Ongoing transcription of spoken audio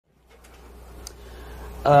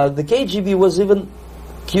the KGB was even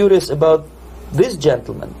curious about this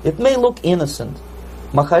gentleman. It may look innocent.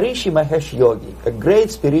 Maharishi Mahesh Yogi, a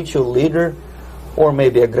great spiritual leader, or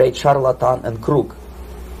maybe a great charlatan and crook,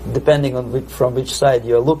 depending on from which side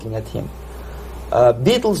you are looking at him.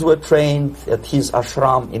 Beatles were trained at his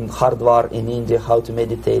ashram in Hardwar in India how to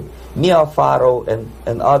meditate. Mia Farrow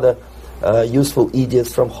and other useful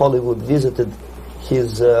idiots from Hollywood visited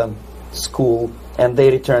his school, and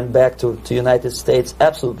they returned back to United States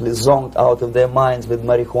absolutely zonked out of their minds with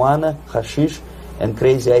marijuana, hashish, and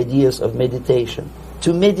crazy ideas of meditation.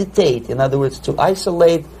 To meditate, in other words, to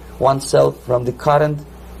isolate oneself from the current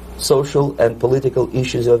social and political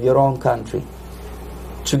issues of your own country.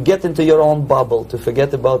 To get into your own bubble, to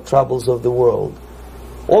forget about troubles of the world.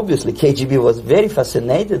 Obviously, KGB was very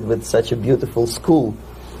fascinated with such a beautiful school,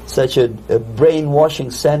 such a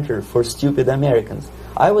brainwashing center for stupid Americans.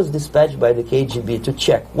 I was dispatched by the KGB to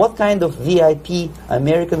check what kind of VIP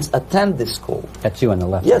Americans attend this school. That's you on the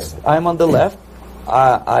left. Yes, I'm on the left.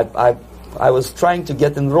 I was trying to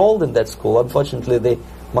get enrolled in that school. Unfortunately, the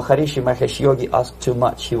Maharishi Mahesh Yogi asked too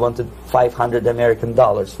much. He wanted $500 American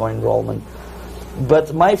for enrollment.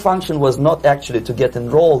 But my function was not actually to get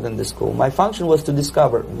enrolled in the school. My function was to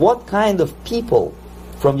discover what kind of people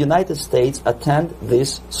from United States attend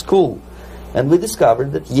this school. And we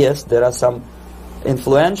discovered that, yes, there are some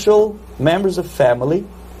influential members of family,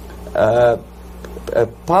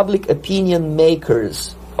 public opinion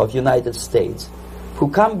makers of United States, who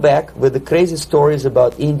come back with the crazy stories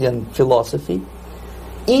about Indian philosophy.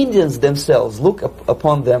 Indians themselves look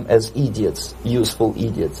upon them as idiots, useful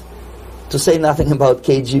idiots. To say nothing about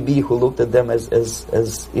KGB, who looked at them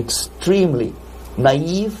as extremely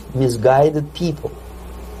naive, misguided people.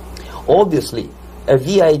 Obviously, a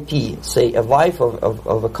VIP, say a wife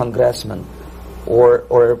of a congressman, or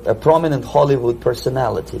a prominent Hollywood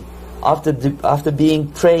personality, after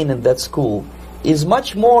being trained in that school, is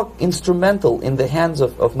much more instrumental in the hands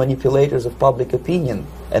of manipulators of public opinion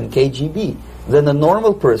and KGB than a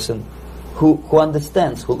normal person who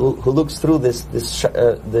understands, who looks through this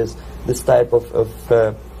type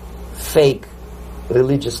of fake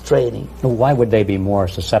religious training. Why would they be more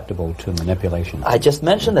susceptible to manipulation? I just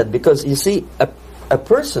mentioned that because, you see, a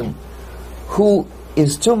person who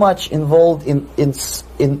is too much involved in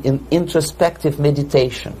introspective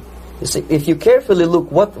meditation. You see, if you carefully look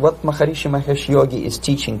what Maharishi Mahesh Yogi is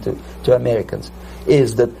teaching to Americans,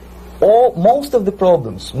 is that most of the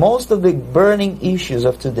problems, most of the burning issues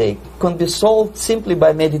of today can be solved simply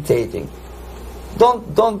by meditating.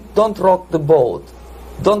 Don't rock the boat.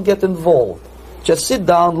 Don't get involved. Just sit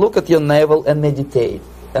down, look at your navel and meditate.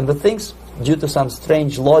 And the things, due to some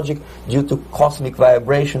strange logic, due to cosmic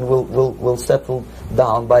vibration, will settle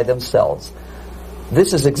down by themselves.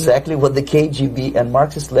 This is exactly what the KGB and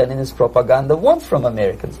Marxist-Leninist propaganda want from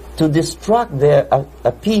Americans, to distract their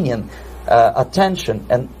opinion, attention,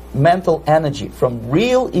 and mental energy from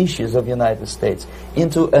real issues of United States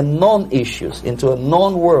into a non-issues, into a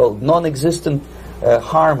non-world, non-existent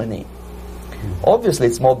harmony. Obviously,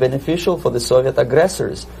 it's more beneficial for the Soviet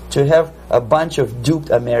aggressors to have a bunch of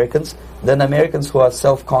duped Americans than Americans who are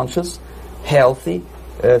self-conscious, healthy,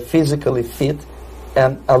 physically fit,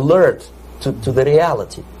 and alert to the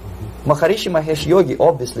reality. Maharishi Mahesh Yogi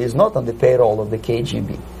obviously is not on the payroll of the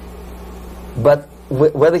KGB. But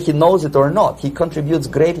whether he knows it or not, he contributes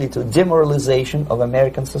greatly to demoralization of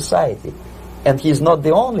American society. And he's not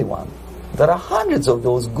the only one. There are hundreds of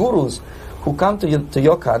those gurus who come to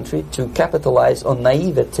your country to capitalize on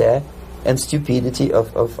naivete and stupidity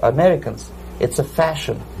of Americans. It's a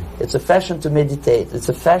fashion. It's a fashion to meditate. It's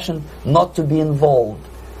a fashion not to be involved.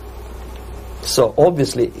 So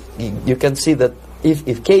obviously, you can see that if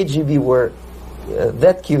KGB were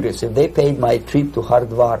that curious, if they paid my trip to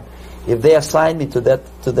Hardwar, if they assigned me to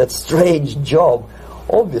that strange job,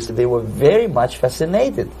 obviously they were very much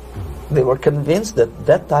fascinated. They were convinced that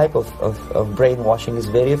that type of brainwashing is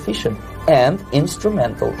very efficient and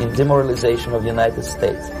instrumental in demoralization of the United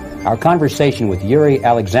States. Our conversation with Yuri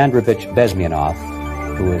Alexandrovich Bezmenov,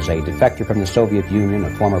 who is a defector from the Soviet Union,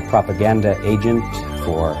 a former propaganda agent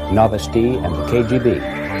for Novosti and the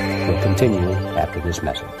KGB, will continue after this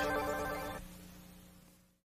message.